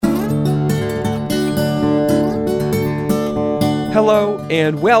Hello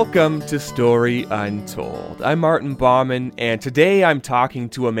and welcome to Story Untold. I'm Martin Baumann, and today I'm talking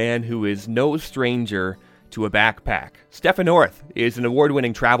to a man who is no stranger to a backpack. Stefan Orth is an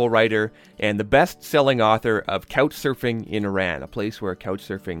award-winning travel writer and the best-selling author of Couchsurfing in Iran, a place where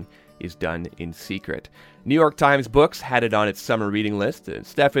couchsurfing is done in secret. New York Times Books had it on its summer reading list, and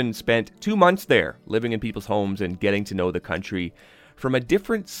Stefan spent 2 months there, living in people's homes and getting to know the country from a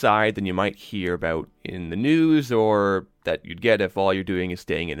different side than you might hear about in the news or that you'd get if all you're doing is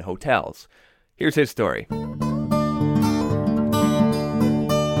staying in hotels. Here's his story.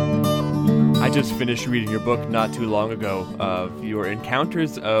 I just finished reading your book not too long ago of your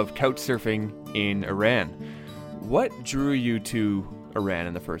encounters of couchsurfing in Iran. What drew you to Iran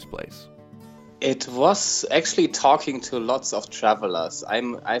in the first place? It was actually talking to lots of travelers.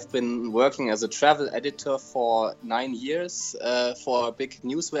 I've been working as a travel editor for 9 years for a big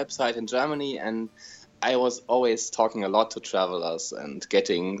news website in Germany, and I was always talking a lot to travelers and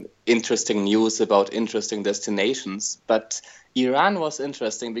getting interesting news about interesting destinations. But Iran was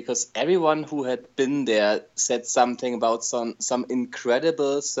interesting because everyone who had been there said something about some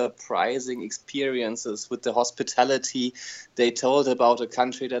incredible, surprising experiences with the hospitality. They told about a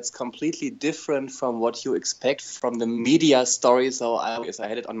country that's completely different from what you expect from the media stories. So I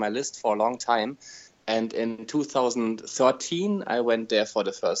had it on my list for a long time. And in 2013, I went there for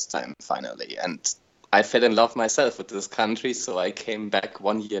the first time, finally. And I fell in love myself with this country, so I came back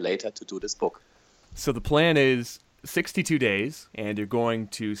 1 year later to do this book. So the plan is 62 days, and you're going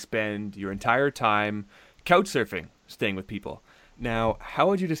to spend your entire time couchsurfing, staying with people. Now, how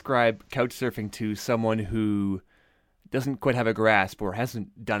would you describe couchsurfing to someone who doesn't quite have a grasp or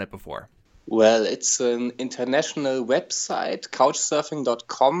hasn't done it before? Well, it's an international website,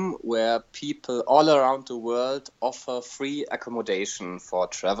 couchsurfing.com, where people all around the world offer free accommodation for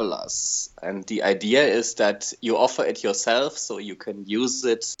travelers. And the idea is that you offer it yourself so you can use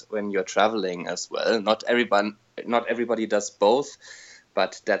it when you're traveling as well. Not everybody does both,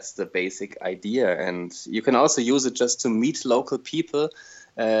 but that's the basic idea. And you can also use it just to meet local people.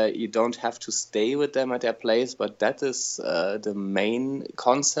 You don't have to stay with them at their place, but that is the main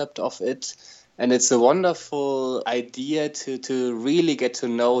concept of it. And it's a wonderful idea to really get to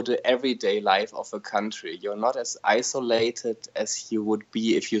know the everyday life of a country. You're not as isolated as you would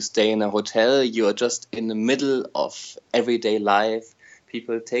be if you stay in a hotel. You're just in the middle of everyday life.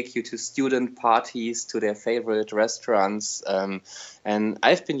 People take you to student parties, to their favorite restaurants. And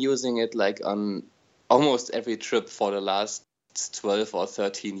I've been using it like on almost every trip for the last 12 or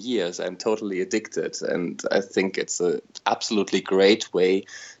 13 years. I'm totally addicted, and I think it's an absolutely great way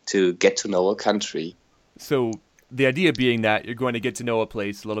to get to know a country. So the idea being that you're going to get to know a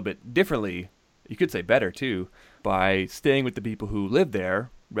place a little bit differently, you could say better too, by staying with the people who live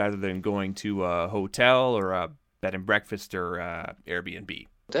there rather than going to a hotel or a bed and breakfast or Airbnb.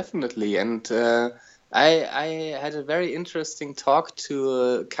 Definitely, and I had a very interesting talk to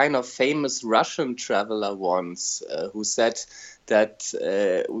a kind of famous Russian traveler once who said that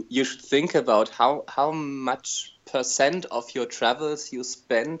you should think about how much percent of your travels you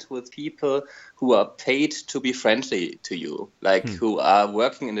spend with people who are paid to be friendly to you, like who are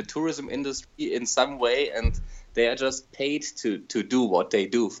working in the tourism industry in some way, and they are just paid to do what they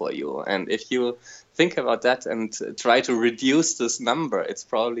do for you. And if you think about that and try to reduce this number, it's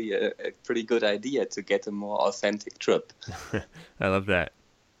probably a pretty good idea to get a more authentic trip. I love that.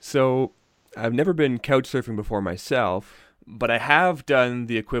 So I've never been couchsurfing before myself, but I have done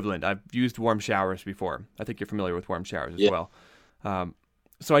the equivalent. I've used warm showers before. I think you're familiar with warm showers as well.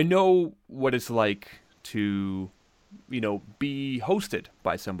 So I know what it's like to, be hosted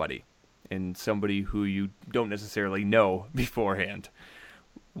by somebody and somebody who you don't necessarily know beforehand.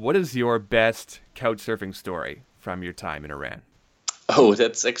 What is your best couchsurfing story from your time in Iran? Oh,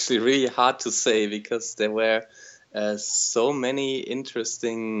 that's actually really hard to say because there were so many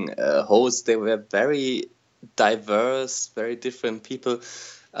interesting hosts. They were very diverse, very different people.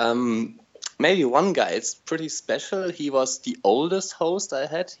 Maybe one guy is pretty special. He was the oldest host I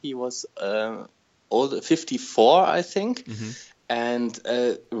had. He was 54, I think. Mm-hmm. And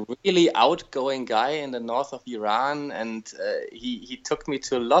a really outgoing guy in the north of Iran, and he took me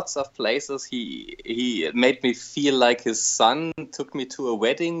to lots of places. He made me feel like his son. Took me to a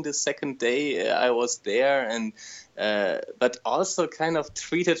wedding the second day I was there, and but also kind of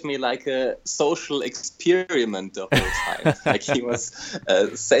treated me like a social experiment the whole time. Like he was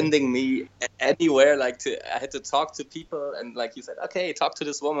sending me anywhere, like I had to talk to people, and like he said, okay, talk to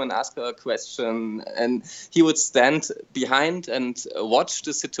this woman, ask her a question, and he would stand behind and watch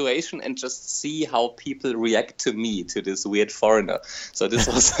the situation and just see how people react to me, to this weird foreigner. So this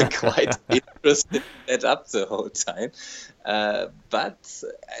was a quite interesting setup the whole time.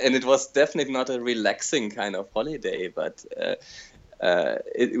 And it was definitely not a relaxing kind of holiday, but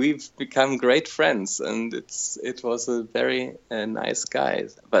we've become great friends, and it was a very nice guy.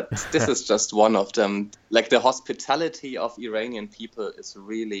 But this is just one of them. Like the hospitality of Iranian people is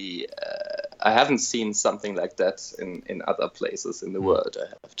really, I haven't seen something like that in other places in the world, I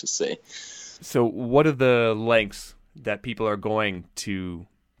have to say. So what are the lengths that people are going to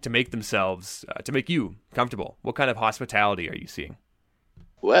make themselves, to make you comfortable? What kind of hospitality are you seeing?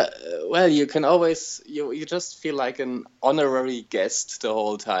 Well, you can always, you just feel like an honorary guest the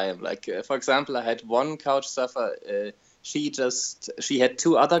whole time. Like, for example, I had one couch surfer, she had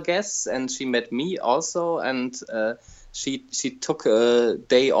two other guests, and she met me also, and she took a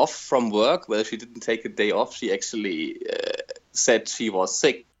day off from work. Well, she didn't take a day off. She actually said she was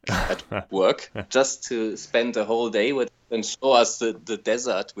sick at work just to spend the whole day with and show us the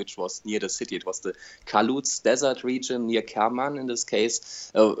desert, which was near the city. It was the Kaluts desert region near Kerman in this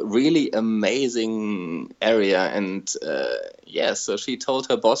case. A really amazing area. And so she told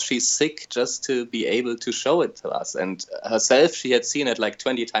her boss she's sick just to be able to show it to us. And herself, she had seen it like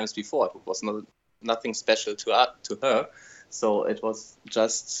 20 times before. It was nothing special to her. So it was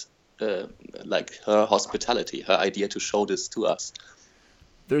just like her hospitality, her idea to show this to us.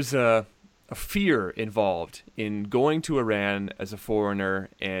 There's a fear involved in going to Iran as a foreigner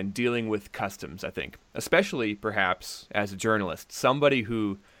and dealing with customs, I think, especially perhaps as a journalist, somebody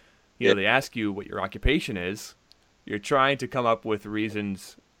who, they ask you what your occupation is. You're trying to come up with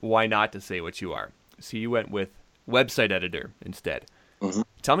reasons why not to say what you are. So you went with website editor instead. Mm-hmm.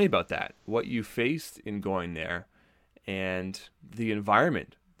 Tell me about that, what you faced in going there and the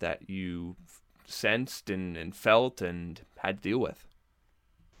environment that you sensed and felt and had to deal with.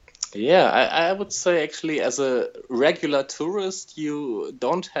 Yeah, I would say actually as a regular tourist, you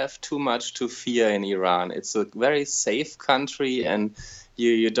don't have too much to fear in Iran. It's a very safe country, and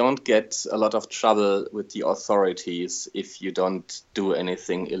you don't get a lot of trouble with the authorities if you don't do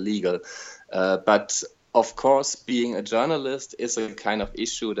anything illegal. But of course, being a journalist is a kind of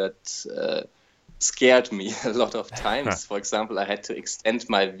issue that scared me a lot of times. For example, I had to extend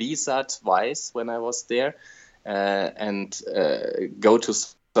my visa twice when I was there and go to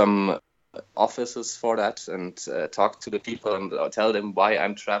some offices for that and talk to the people and tell them why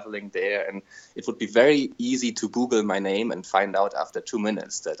I'm traveling there. And it would be very easy to Google my name and find out after 2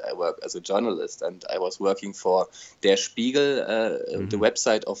 minutes that I work as a journalist. And I was working for Der Spiegel, the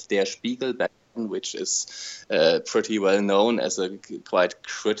website of Der Spiegel back then, which is pretty well known as a quite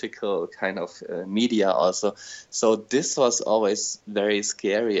critical kind of media also. So this was always very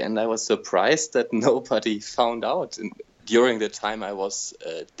scary. And I was surprised that nobody found out during the time I was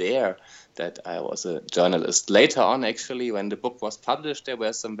there that I was a journalist. Later on, actually, when the book was published, there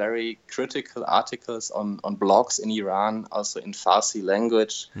were some very critical articles on blogs in Iran, also in Farsi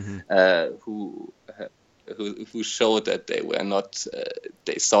language, who showed that they were not,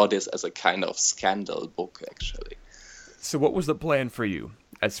 they saw this as a kind of scandal book, actually. So what was the plan for you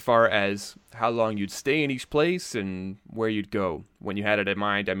as far as how long you'd stay in each place and where you'd go when you had it in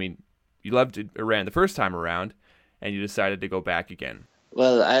mind? I mean, you loved Iran the first time around, and you decided to go back again.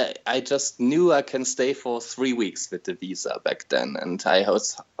 Well, I just knew I can stay for 3 weeks with the visa back then, and I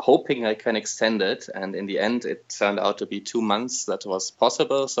was hoping I can extend it. And in the end, it turned out to be 2 months that was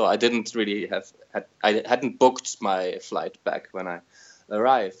possible. So I didn't really I hadn't booked my flight back when I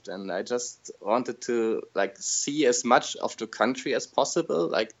arrived, and I just wanted to see as much of the country as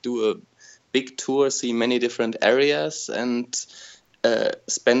possible, do a big tour, see many different areas, and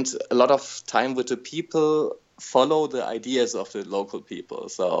spend a lot of time with the people, follow the ideas of the local people.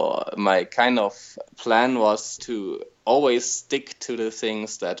 So my kind of plan was to always stick to the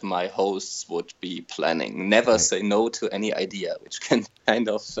things that my hosts would be planning. Never say no to any idea, which can kind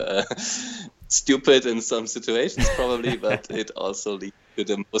of stupid in some situations probably, but it also leads to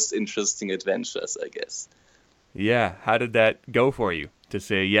the most interesting adventures, I guess. Yeah. How did that go for you to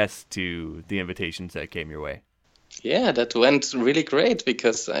say yes to the invitations that came your way? Yeah, that went really great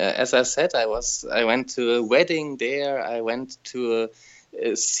because, as I said, I went to a wedding there. I went to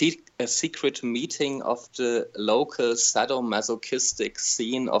a secret meeting of the local sadomasochistic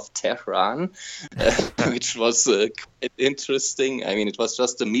scene of Tehran, which was quite interesting. I mean, it was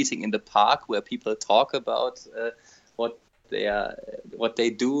just a meeting in the park where people talk about what they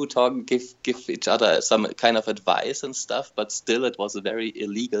do, give each other some kind of advice and stuff, but still it was a very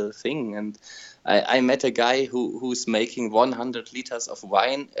illegal thing. And I met a guy who's making 100 liters of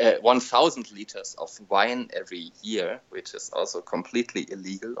wine, 1,000 liters of wine every year, which is also completely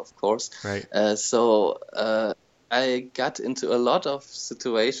illegal, of course. Right. So I got into a lot of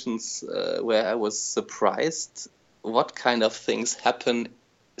situations where I was surprised what kind of things happen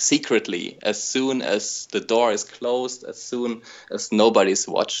secretly as soon as the door is closed, as soon as nobody's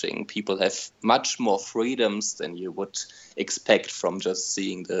watching. People have much more freedoms than you would expect from just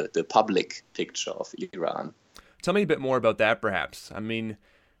seeing the public picture of Iran. Tell me a bit more about that, perhaps. I mean,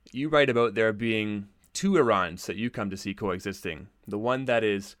 you write about there being two Irans that you come to see coexisting. The one that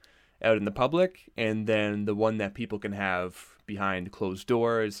is out in the public, and then the one that people can have behind closed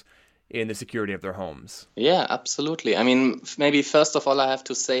doors in the security of their homes. Yeah, absolutely. I mean, maybe first of all, I have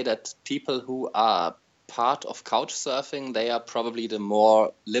to say that people who are part of couchsurfing, they are probably the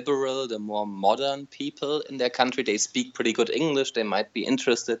more liberal, the more modern people in their country. They speak pretty good English. They might be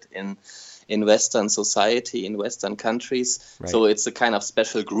interested in Western society, in Western countries. Right. So it's a kind of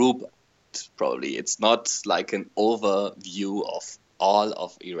special group, probably. It's not like an overview of all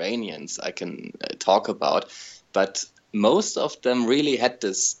of Iranians I can talk about. But most of them really had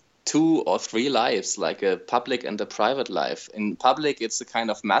this 2 or 3 lives, like a public and a private life. In public, it's a kind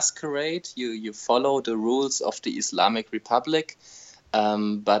of masquerade. You follow the rules of the Islamic Republic.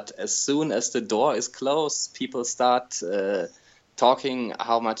 But as soon as the door is closed, people start talking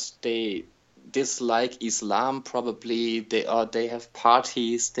how much they dislike Islam, probably. They have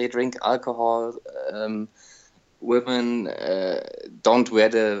parties, they drink alcohol. Women don't wear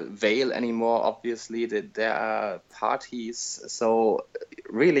the veil anymore, obviously. There are parties. So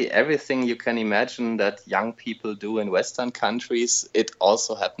really everything you can imagine that young people do in Western countries, it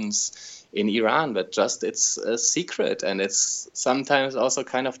also happens in Iran, but just it's a secret, and it's sometimes also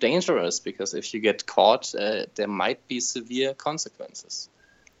kind of dangerous, because if you get caught, there might be severe consequences.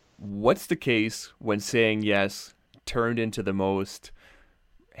 What's the case when saying yes turned into the most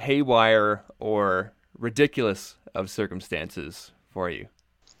haywire or ridiculous of circumstances for you?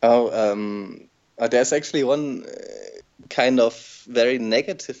 There's actually one kind of very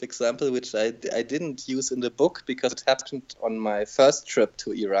negative example, which I didn't use in the book because it happened on my first trip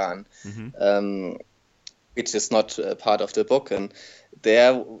to Iran, which is not part of the book. And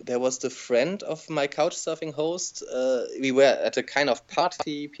there was the friend of my couchsurfing host. We were at a kind of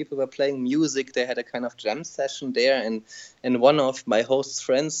party. People were playing music. They had a kind of jam session there, and one of my host's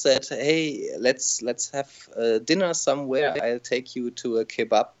friends said, "Hey, let's have dinner somewhere. I'll take you to a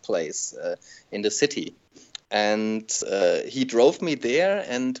kebab place in the city." And he drove me there,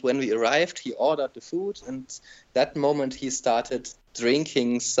 and when we arrived, he ordered the food, and that moment he started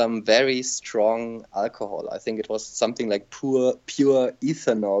drinking some very strong alcohol. I think it was something like pure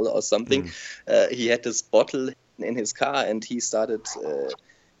ethanol or something. He had this bottle in his car, and he started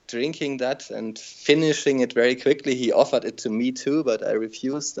drinking that and finishing it very quickly. He offered it to me too, but I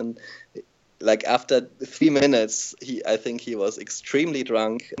refused, and like after 3 minutes, I think he was extremely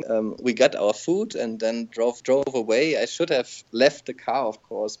drunk. We got our food and then drove away. I should have left the car, of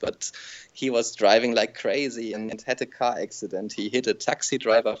course, but he was driving like crazy and had a car accident. He hit a taxi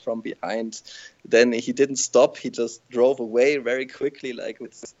driver from behind. Then he didn't stop. He just drove away very quickly, like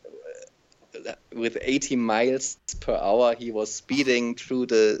with 80 miles per hour. He was speeding through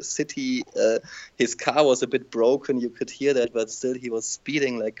the city. His car was a bit broken. You could hear that, but still he was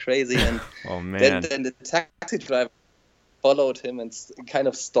speeding like crazy. And oh, man. Then the taxi driver followed him and kind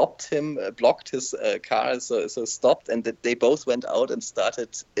of stopped him, blocked his car, so stopped, and they both went out and started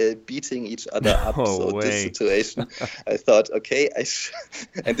beating each other up. This situation, I thought, okay,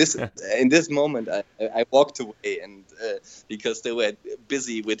 and in this moment, I walked away, and because they were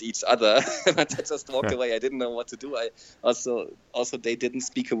busy with each other, I just walked away. I didn't know what to do. I also they didn't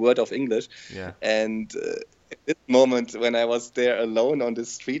speak a word of English, and. At this moment, when I was there alone on the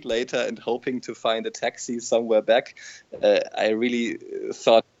street later and hoping to find a taxi somewhere back, I really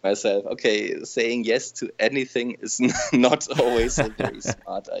thought to myself, okay, saying yes to anything is not always a very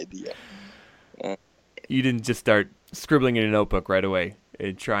smart idea. You didn't just start scribbling in a notebook right away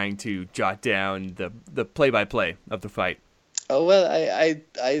and trying to jot down the play-by-play of the fight. Oh, well, I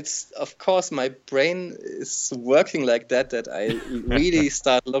of course, my brain is working like that I really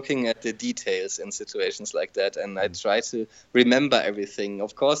start looking at the details in situations like that, and I try to remember everything.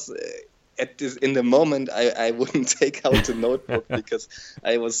 Of course, in the moment, I wouldn't take out the notebook because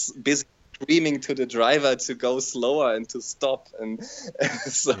I was busy screaming to the driver to go slower and to stop, and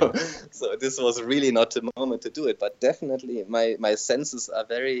so this was really not the moment to do it. But definitely, my senses are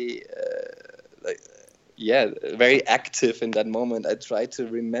very very active in that moment. I try to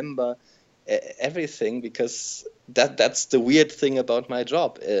remember everything, because that's the weird thing about my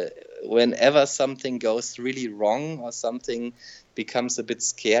job. Whenever something goes really wrong or something becomes a bit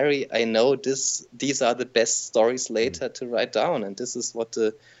scary, I know these are the best stories later to write down, and this is what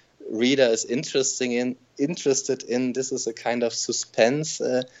the reader is interested in. This is a kind of suspense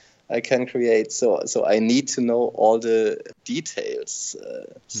I can create. So I need to know all the details.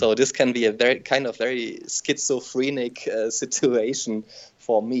 So this can be a very schizophrenic situation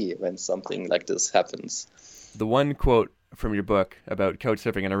for me when something like this happens. The one quote from your book about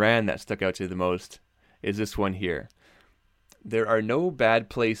couchsurfing in Iran that stuck out to you the most is this one here. There are no bad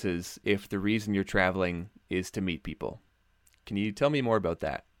places if the reason you're traveling is to meet people. Can you tell me more about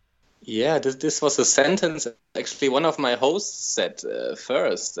that? Yeah, this was a sentence actually one of my hosts said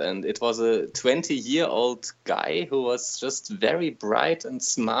first, and it was a 20-year-old guy who was just very bright and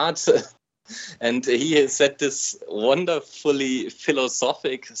smart. And he said this wonderfully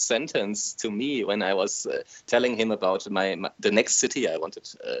philosophic sentence to me when I was telling him about the next city I wanted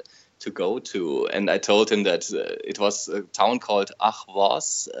to go to. And I told him that it was a town called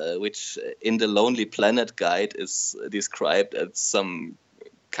Ahvaz, which in the Lonely Planet guide is described as some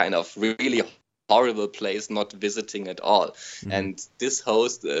kind of really horrible place not visiting at all. Mm-hmm. And this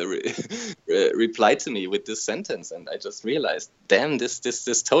host replied to me with this sentence, and I just realized, damn,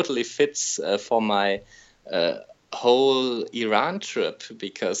 this totally fits for my whole Iran trip,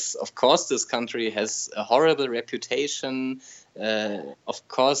 because of course this country has a horrible reputation. Of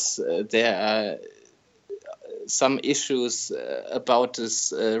course there are some issues about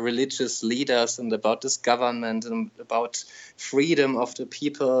this religious leaders and about this government and about freedom of the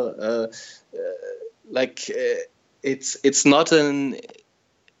people. It's not an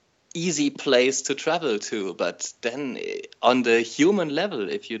easy place to travel to, but then on the human level,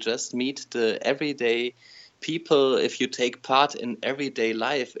 if you just meet the everyday people, if you take part in everyday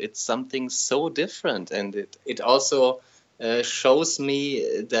life, it's something so different. And it also shows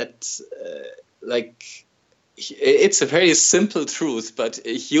me that it's a very simple truth, but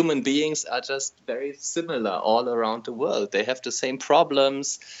human beings are just very similar all around the world. They have the same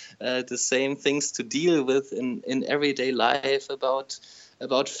problems, the same things to deal with in everyday life,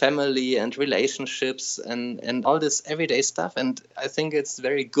 about family and relationships and all this everyday stuff. And I think it's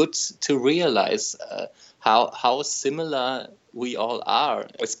very good to realize how similar we all are,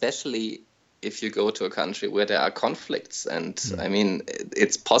 especially if you go to a country where there are conflicts. And I mean,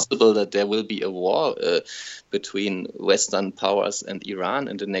 it's possible that there will be a war between Western powers and Iran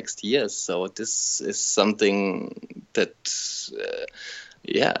in the next years. So this is something that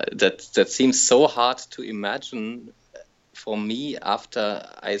seems so hard to imagine for me after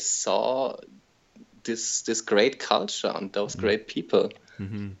I saw this great culture and those great people.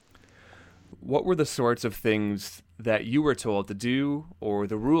 Mm-hmm. What were the sorts of things that you were told to do, or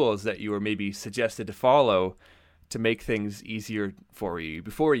the rules that you were maybe suggested to follow to make things easier for you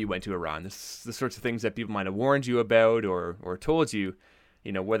before you went to Iran? The sorts of things that people might have warned you about or told you,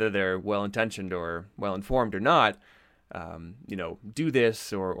 whether they're well-intentioned or well-informed or not, do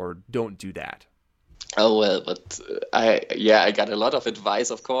this or don't do that. Oh, well, but I got a lot of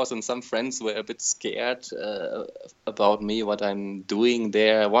advice, of course, and some friends were a bit scared about me, what I'm doing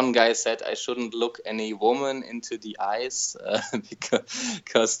there. One guy said I shouldn't look any woman into the eyes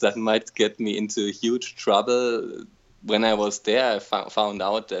because that might get me into huge trouble. When I was there, I found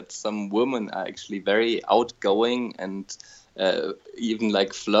out that some women are actually very outgoing and even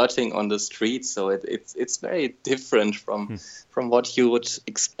like flirting on the street. So it's very different from what you would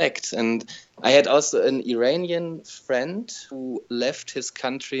expect. And I had also an Iranian friend who left his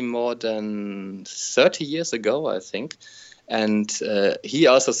country more than 30 years ago, I think. And he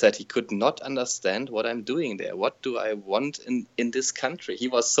also said he could not understand what I'm doing there. What do I want in this country? He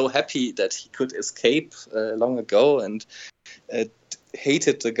was so happy that he could escape long ago and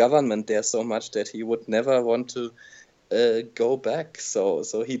hated the government there so much that he would never want to go back. So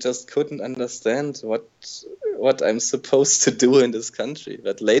he just couldn't understand what I'm supposed to do in this country.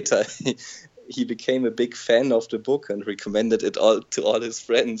 But later he became a big fan of the book and recommended it to all his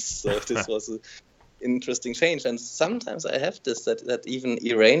friends. So this was an interesting change. And sometimes I have this that even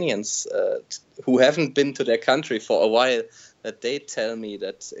Iranians who haven't been to their country for a while, that they tell me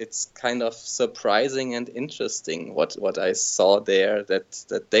that it's kind of surprising and interesting what I saw there,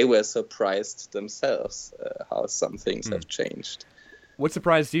 that they were surprised themselves how some things have changed. What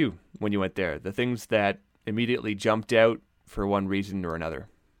surprised you when you went there? The things that immediately jumped out for one reason or another?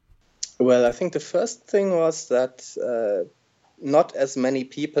 Well, I think the first thing was that not as many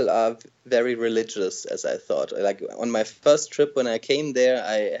people are very religious as I thought. Like on my first trip when I came there,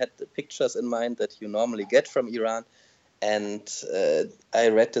 I had the pictures in mind that you normally get from Iran. And I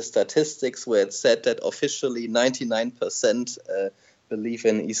read the statistics where it said that officially 99% believe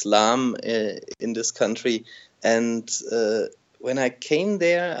in Islam in this country. And when I came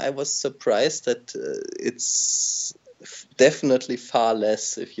there, I was surprised that it's definitely far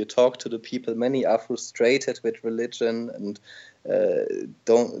less. If you talk to the people, many are frustrated with religion and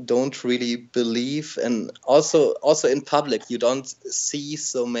don't really believe. And also in public, you don't see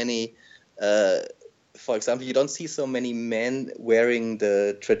so many. For example, you don't see so many men wearing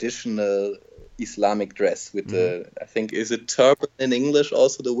the traditional Islamic dress with the, I think, is it turban in English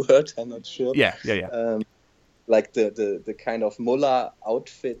also the word? I'm not sure. Yeah. Like the kind of mullah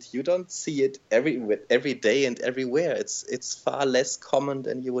outfit, you don't see it every day and everywhere. It's far less common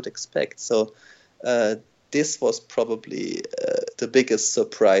than you would expect. So this was probably the biggest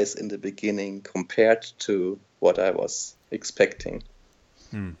surprise in the beginning compared to what I was expecting.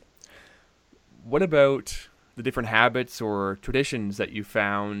 What about the different habits or traditions that you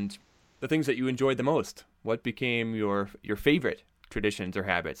found, the things that you enjoyed the most? What became your favorite traditions or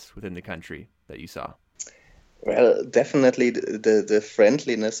habits within the country that you saw? Well, definitely the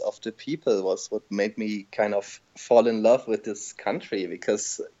friendliness of the people was what made me kind of fall in love with this country,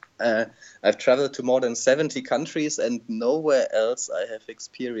 because I've traveled to more than 70 countries and nowhere else I have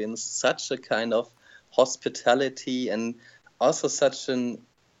experienced such a kind of hospitality and also such an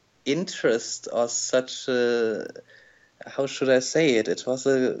interest or such a, how should I say it? It was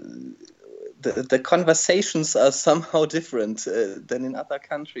the conversations are somehow different than in other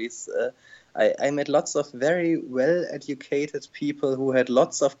countries. I met lots of very well-educated people who had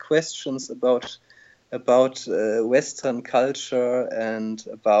lots of questions about Western culture and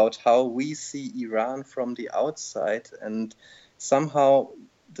about how we see Iran from the outside. And somehow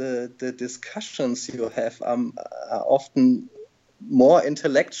the discussions you have are often more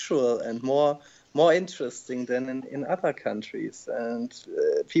intellectual and more interesting than in other countries. And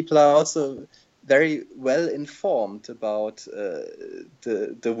people are also very well informed about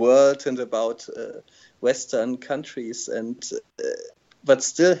the world and about Western countries, and but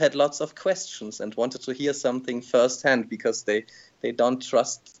still had lots of questions and wanted to hear something firsthand, because they don't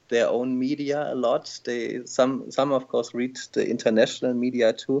trust their own media a lot. Some of course read the international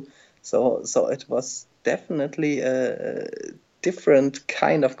media too. So it was definitely a different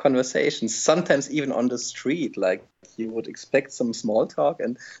kind of conversations, sometimes even on the street. Like you would expect some small talk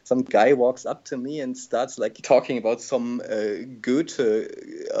and some guy walks up to me and starts like talking about some Goethe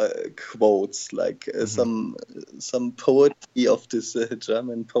quotes, like some poetry of this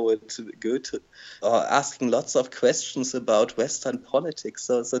German poet Goethe, or asking lots of questions about Western politics.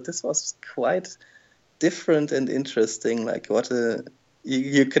 So this was quite different and interesting. Like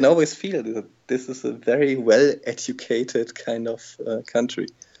you can always feel that this is a very well-educated kind of country.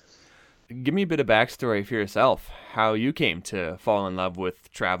 Give me a bit of backstory for yourself, how you came to fall in love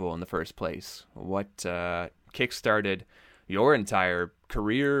with travel in the first place. What kick-started your entire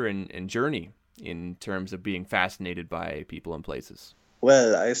career and journey in terms of being fascinated by people and places?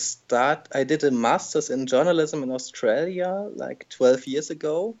 Well, I did a master's in journalism in Australia like 12 years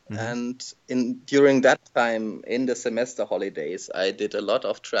ago. And during that time, in the semester holidays, I did a lot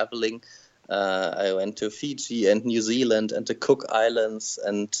of traveling. I went to Fiji and New Zealand and the Cook Islands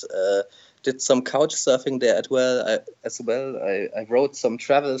and did some couch surfing there as well. I wrote some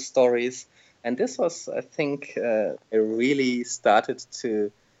travel stories. And this was, I think, I really started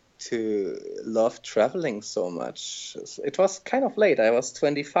to love traveling so much. It was kind of late. I was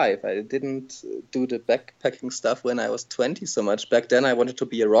 25. I didn't do the backpacking stuff when I was 20 so much. Back then I wanted to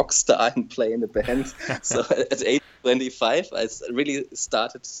be a rock star and play in a band. So at age 25, I really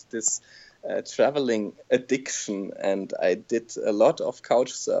started this traveling addiction, and I did a lot of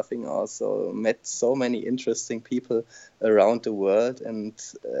couch surfing also, met so many interesting people around the world. And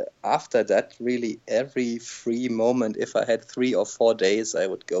after that, really every free moment, if I had 3 or 4 days, I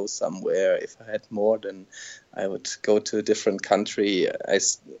would go somewhere. If I had more, then I would go to a different country. I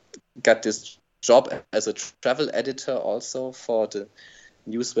got this job as a travel editor also for the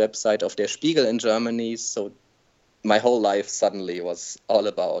news website of Der Spiegel in Germany. So my whole life suddenly was all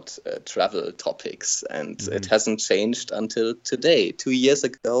about travel topics, and it hasn't changed until today. 2 years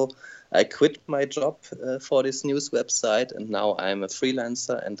ago, I quit my job for this news website, and now I'm a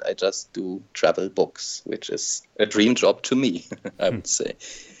freelancer and I just do travel books, which is a dream job to me, I would say.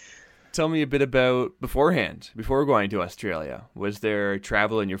 Tell me a bit about before going to Australia. Was there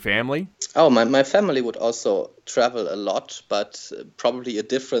travel in your family? Oh, my family would also travel a lot, but probably a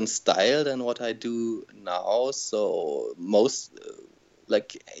different style than what I do now. So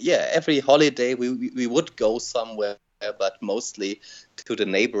every holiday we would go somewhere, but mostly to the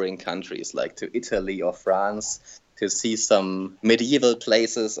neighboring countries, like to Italy or France, to see some medieval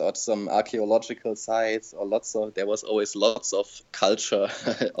places or some archaeological sites, or there was always lots of culture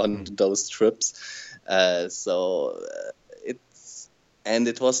on those trips.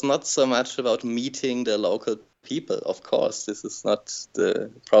 It was not so much about meeting the local people. Of course, this is not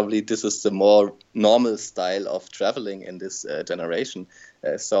this is the more normal style of traveling in this generation.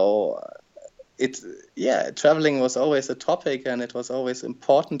 Traveling was always a topic, and it was always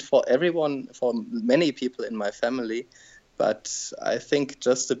important for everyone, for many people in my family. But I think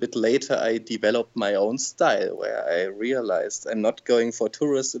just a bit later, I developed my own style, where I realized I'm not going for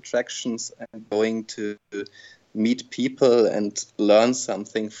tourist attractions. I'm going to meet people and learn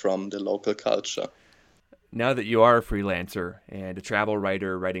something from the local culture. Now that you are a freelancer and a travel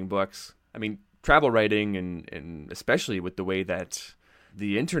writer writing books, I mean, travel writing, and especially with the way that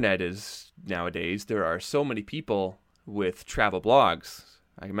the internet is nowadays, there are so many people with travel blogs.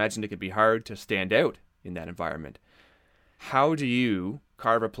 I imagine it could be hard to stand out in that environment. How do you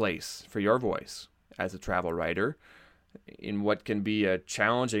carve a place for your voice as a travel writer in what can be a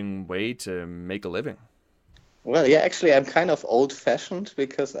challenging way to make a living? Well, yeah, actually, I'm kind of old-fashioned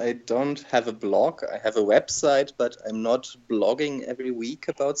because I don't have a blog. I have a website, but I'm not blogging every week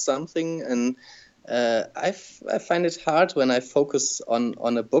about something. And I find it hard when I focus on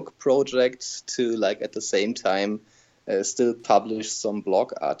a book project to, like, at the same time still publish some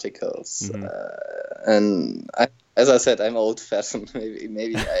blog articles. As I said, I'm old-fashioned.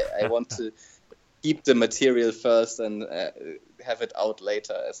 Maybe I want to keep the material first and have it out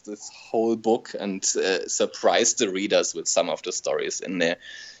later as this whole book, and surprise the readers with some of the stories in there.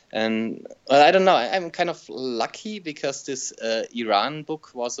 And well, I don't know, I'm kind of lucky because this Iran book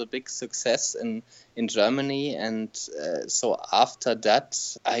was a big success in Germany, and so after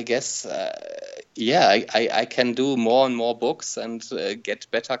that, I guess I can do more and more books and get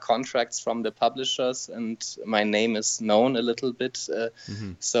better contracts from the publishers, and my name is known a little bit.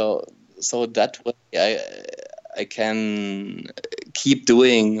 So that way I can keep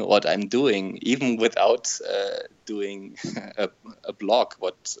doing what I'm doing, even without doing a blog,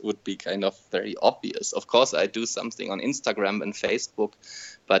 what would be kind of very obvious. Of course, I do something on Instagram and Facebook,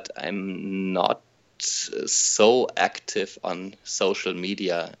 but I'm not so active on social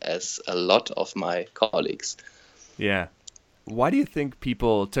media as a lot of my colleagues. Yeah. Why do you think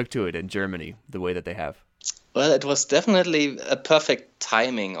people took to it in Germany the way that they have? Well, it was definitely a perfect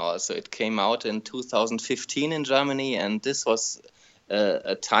timing also. It came out in 2015 in Germany, and this was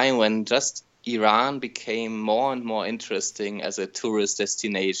a time when just Iran became more and more interesting as a tourist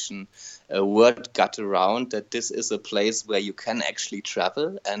destination. A word got around that this is a place where you can actually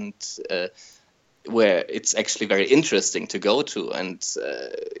travel, and where it's actually very interesting to go to. And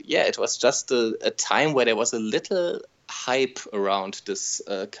it was just a time where there was a little hype around this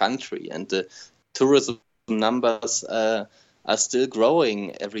country, and the tourism numbers are still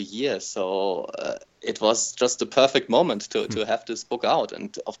growing every year. So it was just a perfect moment to have this book out.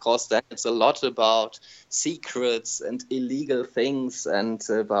 And of course, then it's a lot about secrets and illegal things and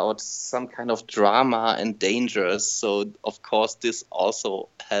about some kind of drama and dangers. So of course, this also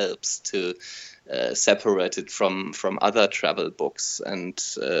helps to separate it from other travel books. And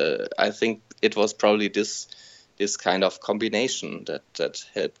I think it was probably this kind of combination that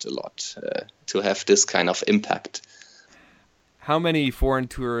helped a lot to have this kind of impact. How many foreign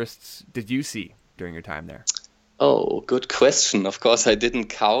tourists did you see during your time there? Oh, good question. Of course, I didn't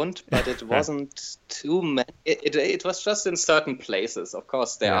count, but it wasn't too many. It was just in certain places. Of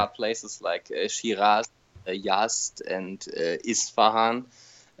course, there are places like Shiraz, Yazd, and Isfahan,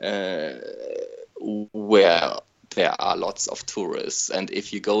 where there are lots of tourists. And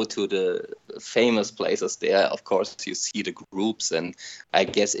if you go to the famous places there, of course, you see the groups. And I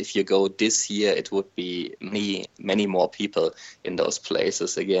guess if you go this year, it would be many more people in those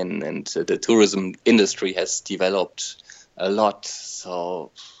places again. And the tourism industry has developed a lot.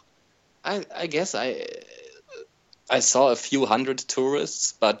 So I guess I saw a few hundred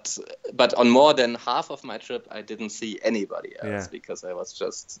tourists, but on more than half of my trip, I didn't see anybody else because I was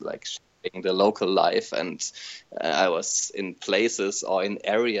just like in the local life, and I was in places or in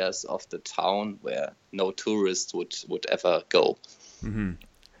areas of the town where no tourist would ever go. Mm-hmm.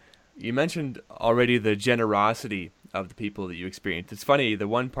 You mentioned already the generosity of the people that you experienced. It's funny, the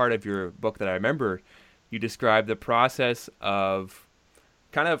one part of your book that I remember, you described the process of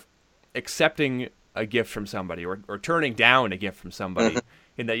kind of accepting a gift from somebody or turning down a gift from somebody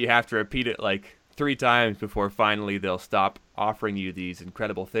in that you have to repeat it like 3 times before finally they'll stop offering you these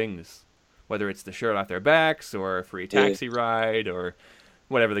incredible things, whether it's the shirt off their backs or a free taxi ride or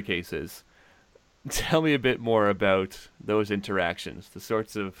whatever the case is. Tell me a bit more about those interactions, the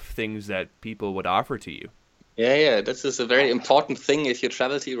sorts of things that people would offer to you. Yeah, this is a very important thing if you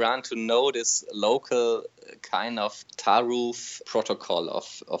travel to Iran, to know this local kind of Taruf protocol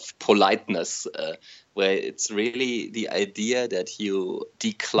of politeness, where it's really the idea that you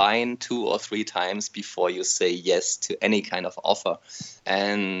decline 2 or 3 times before you say yes to any kind of offer.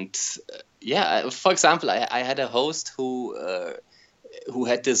 And for example, I had a host who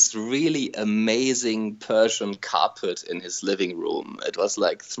had this really amazing Persian carpet in his living room. It was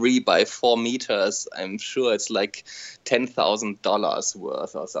like 3 by 4 meters. I'm sure it's like $10,000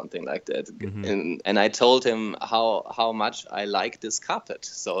 worth or something like that. Mm-hmm. And I told him how much I like this carpet.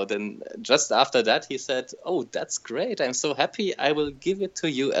 So then just after that, he said, "Oh, that's great. I'm so happy. I will give it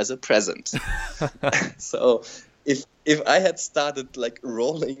to you as a present." So if I had started like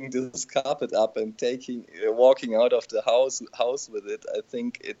rolling this carpet up and walking out of the house with it, I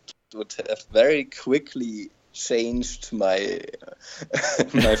think it would have very quickly changed my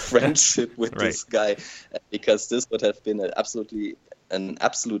my friendship with this guy, because this would have been an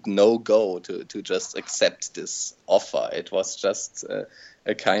absolute no-go to just accept this offer. It was just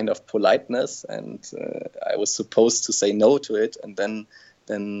a kind of politeness, and I was supposed to say no to it, and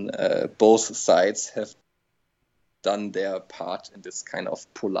then both sides have done their part in this kind of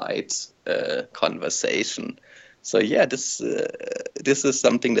polite conversation. So this is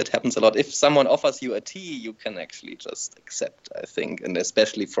something that happens a lot. If someone offers you a tea, you can actually just accept, I think. And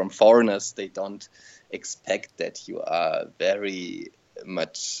especially from foreigners, they don't expect that you are very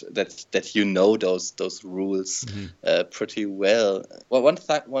much that you know those rules pretty well. Well,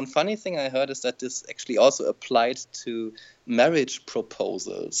 one funny thing I heard is that this actually also applied to marriage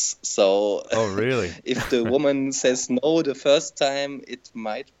proposals. So, oh really? If the woman says no the first time, it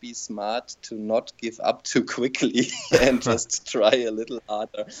might be smart to not give up too quickly and just try a little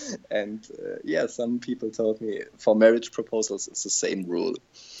harder. And some people told me for marriage proposals it's the same rule.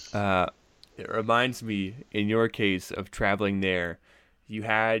 It reminds me, in your case, of traveling there. You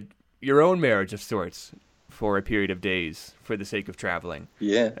had your own marriage of sorts for a period of days for the sake of traveling.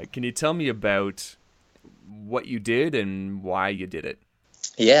 Yeah. Can you tell me about what you did and why you did it?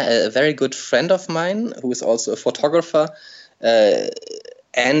 Yeah, a very good friend of mine who is also a photographer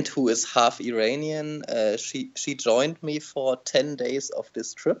and who is half Iranian, she joined me for 10 days of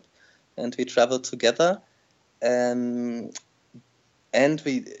this trip, and we traveled together. And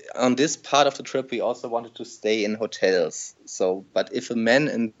we, on this part of the trip, we also wanted to stay in hotels. So, but if a man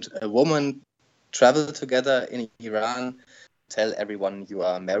and a woman travel together in Iran, tell everyone you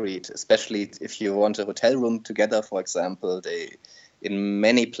are married, especially if you want a hotel room together, for example. In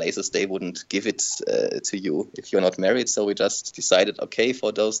many places, they wouldn't give it to you if you're not married. So we just decided, okay,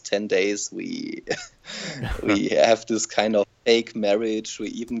 for those 10 days, we have this kind of fake marriage. We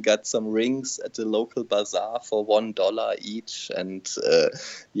even got some rings at the local bazaar for $1 each. And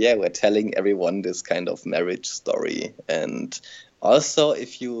we're telling everyone this kind of marriage story. And also,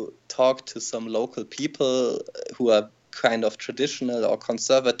 if you talk to some local people who are kind of traditional or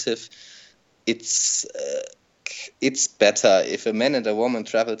conservative, it's better if a man and a woman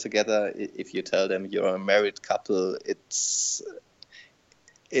travel together. If you tell them you're a married couple,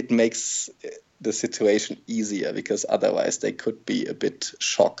 it makes the situation easier, because otherwise they could be a bit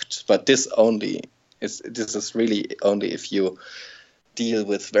shocked. But this is really only if you deal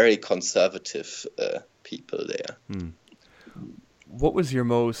with very conservative people there. What was your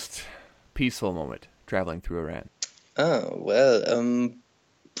most peaceful moment traveling through Iran? Oh, well,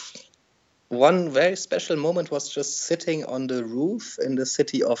 one very special moment was just sitting on the roof in the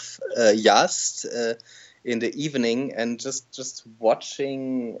city of Yazd in the evening and just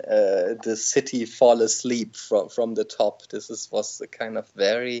watching the city fall asleep from the top. Was a kind of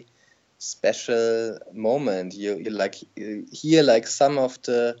very special moment. You hear like some of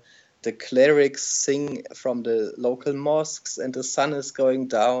the clerics sing from the local mosques, and the sun is going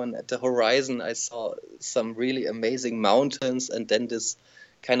down. At the horizon, I saw some really amazing mountains, and then this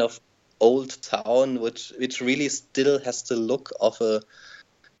kind of old town, which really still has the look of a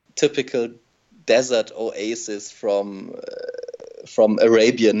typical desert oasis from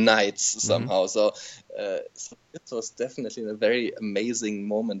Arabian Nights somehow. So it was definitely a very amazing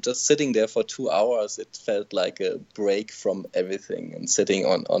moment. Just sitting there for 2 hours, it felt like a break from everything, and sitting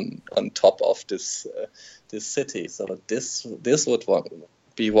on top of this city. So this would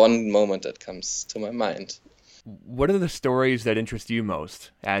be one moment that comes to my mind. What are the stories that interest you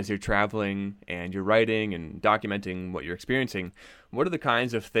most as you're traveling and you're writing and documenting what you're experiencing? What are the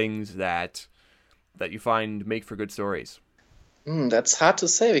kinds of things that you find make for good stories? That's hard to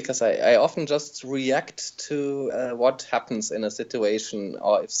say because I often just react to what happens in a situation,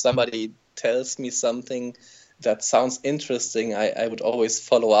 or if somebody tells me something that sounds interesting, I would always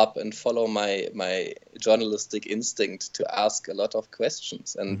follow up and follow my journalistic instinct to ask a lot of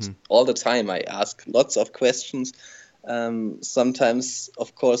questions. And all the time I ask lots of questions. Sometimes,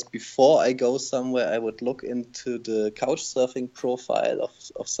 of course, before I go somewhere, I would look into the couchsurfing profile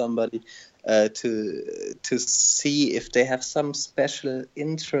of somebody to see if they have some special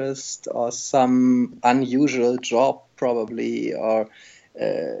interest or some unusual job, probably, or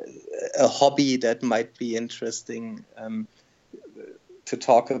a hobby that might be interesting to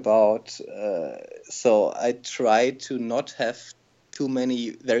talk about. So I try to not have too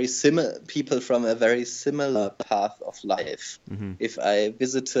many very similar people from a very similar path of life. If I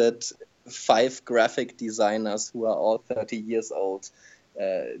visited 5 graphic designers who are all 30 years old,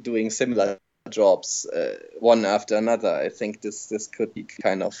 doing similar jobs, one after another, I think this could be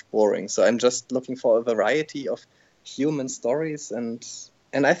kind of boring. So I'm just looking for a variety of human stories, and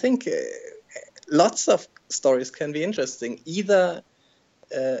I think lots of stories can be interesting. Either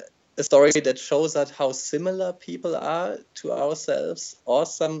a story that shows us how similar people are to ourselves, or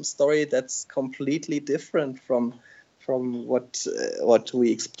some story that's completely different from what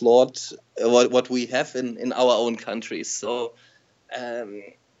we explored, what we have in our own countries. So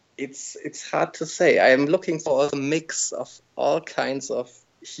it's hard to say. I am looking for a mix of all kinds of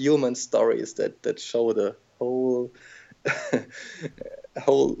human stories that show the whole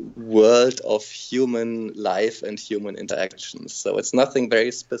whole world of human life and human interactions. So it's nothing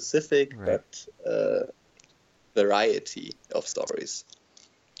very specific, Right. but variety of stories.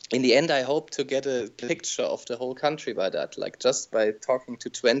 In the end, I hope to get a picture of the whole country by that, like just by talking to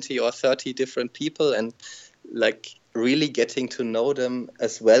 20 or 30 different people and like really getting to know them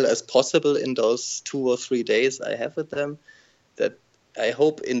as well as possible in those 2 or 3 days I have with them. That I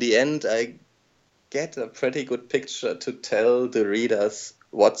hope in the end I get a pretty good picture to tell the readers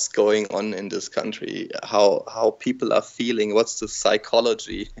what's going on in this country, how people are feeling, what's the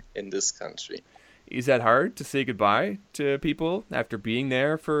psychology in this country. Is that hard to say goodbye to people after being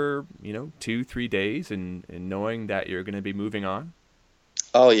there for, 2-3 days and knowing that you're going to be moving on?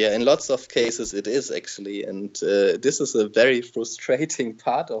 Oh yeah, in lots of cases it is actually, and this is a very frustrating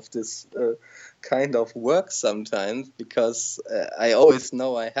part of this kind of work sometimes, because I always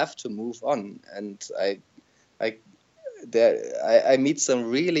know I have to move on, and I meet some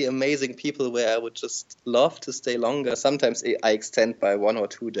really amazing people where I would just love to stay longer. Sometimes I extend by 1 or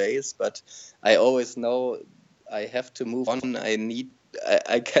 2 days, but I always know I have to move on.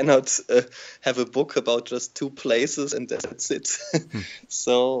 I cannot have a book about just 2 places and that's it.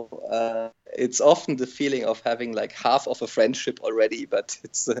 So it's often the feeling of having like half of a friendship already, but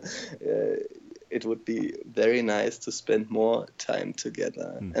it would be very nice to spend more time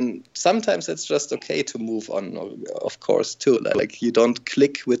together. And sometimes it's just okay to move on, of course, too. Like you don't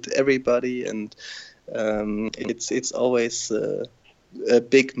click with everybody, and it's always a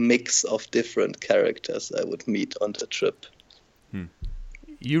big mix of different characters I would meet on the trip.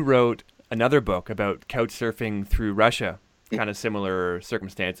 You wrote another book about couch surfing through Russia, kind of similar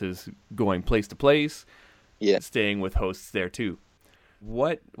circumstances, going place to place, staying with hosts there too.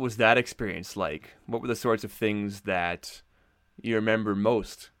 What was that experience like? What were the sorts of things that you remember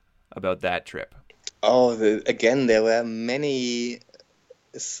most about that trip? Oh, again, there were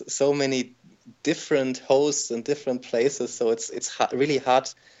so many different hosts and different places, so it's really hard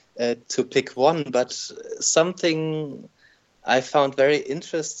to pick one. But something I found very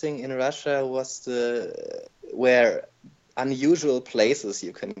interesting in Russia was where unusual places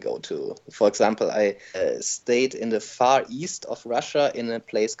you can go to. For example, I stayed in the far east of Russia in a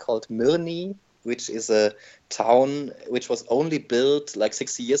place called Mirny, which is a town which was only built like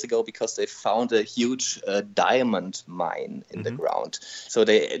 60 years ago because they found a huge diamond mine in the ground. So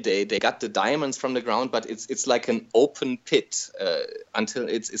they got the diamonds from the ground, but it's like an open pit until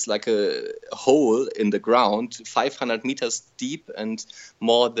it's like a hole in the ground, 500 meters deep and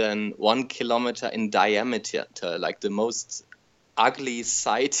more than 1 kilometer in diameter, like the most ugly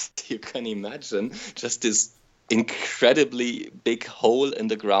sight you can imagine. Just this incredibly big hole in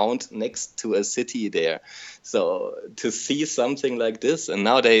the ground next to a city there. So to see something like this, and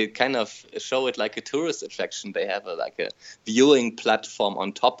now they kind of show it like a tourist attraction. They have like a viewing platform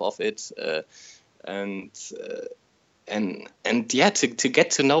on top of it, and and yeah, to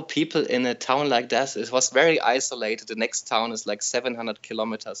get to know people in a town like that, it was very isolated. The next town is like 700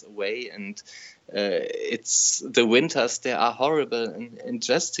 kilometers away, and it's the winters there are horrible, and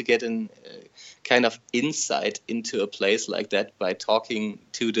just to get an kind of insight into a place like that by talking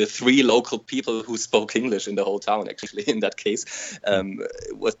to the 3 local people who spoke English in the whole town, actually, in that case,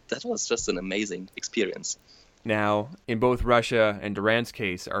 that was just an amazing experience. Now, in both Russia and Durant's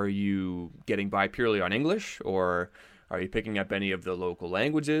case, are you getting by purely on English, or are you picking up any of the local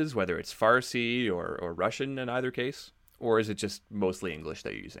languages, whether it's Farsi or Russian in either case? Or is it just mostly English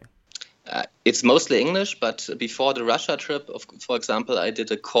that you're using? It's mostly English, but before the Russia trip, for example, I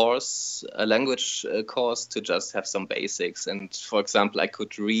did a language course to just have some basics. And for example, I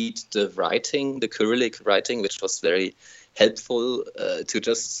could read the Cyrillic writing, which was very helpful to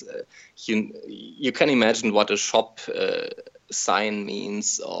just, you can imagine what a shop sign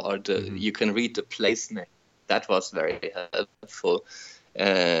means, or you can read the place name. That was very helpful.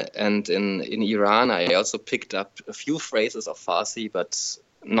 And in Iran, I also picked up a few phrases of Farsi, but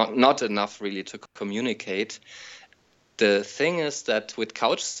not enough really to communicate. The thing is that with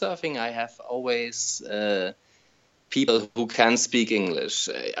Couchsurfing, I have always people who can speak English.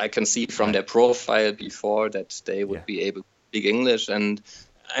 I can see from their profile before that they would be able to speak English, and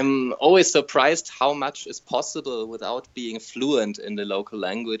I'm always surprised how much is possible without being fluent in the local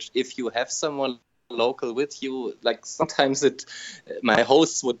language. If you have someone local with you, like sometimes my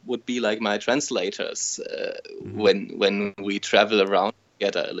hosts would be like my translators when we travel around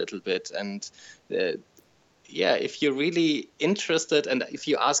together a little bit. And if you're really interested and if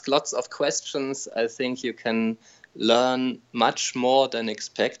you ask lots of questions, I think you can learn much more than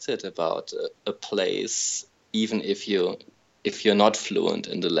expected about a place, even if you're not fluent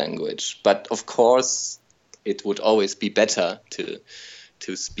in the language. But of course, it would always be better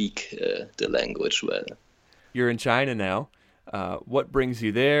to speak the language well. You're in China now. What brings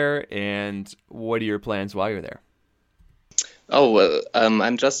you there, and what are your plans while you're there? Oh, well,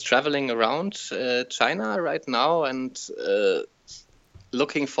 I'm just traveling around China right now and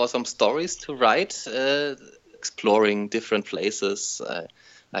looking for some stories to write, exploring different places.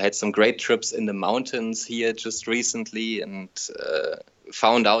 I had some great trips in the mountains here just recently, and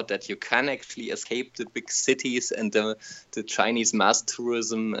found out that you can actually escape the big cities and the Chinese mass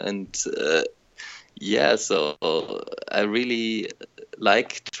tourism. And so I really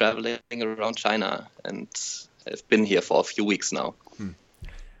like traveling around China, and I've been here for a few weeks now.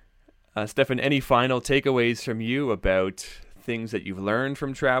 Stefan, any final takeaways from you about things that you've learned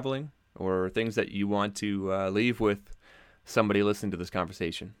from traveling, or things that you want to leave with somebody listening to this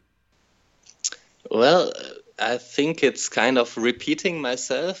conversation? Well, I think it's kind of repeating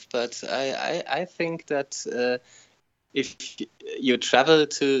myself, but I think that if you travel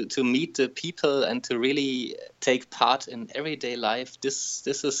to meet the people and to really take part in everyday life, this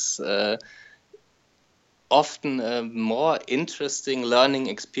is often a more interesting learning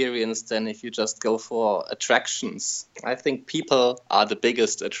experience than if you just go for attractions. I think people are the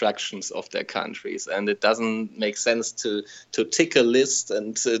biggest attractions of their countries, and it doesn't make sense to tick a list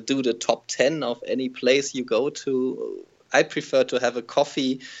and to do the top 10 of any place you go to. I prefer to have a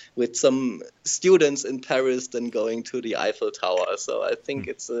coffee with some students in Paris than going to the Eiffel Tower. So I think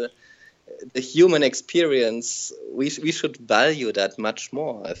it's the human experience. We should value that much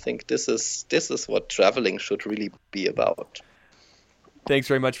more. I think this is what traveling should really be about. Thanks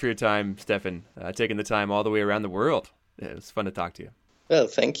very much for your time, Stefan. Taking the time all the way around the world. It was fun to talk to you. Well,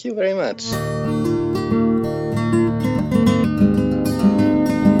 thank you very much.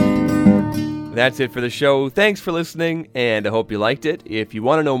 That's it for the show. Thanks for listening, and I hope you liked it. If you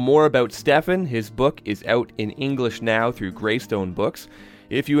want to know more about Stefan, his book is out in English now through Greystone Books.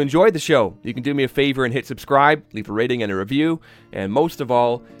 If you enjoyed the show, you can do me a favor and hit subscribe, leave a rating and a review, and most of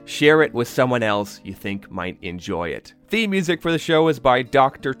all, share it with someone else you think might enjoy it. Theme music for the show is by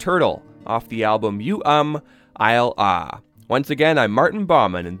Dr. Turtle, off the album You I'll Ah. Once again, I'm Martin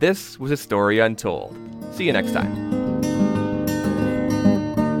Baumann, and this was A Story Untold. See you next time.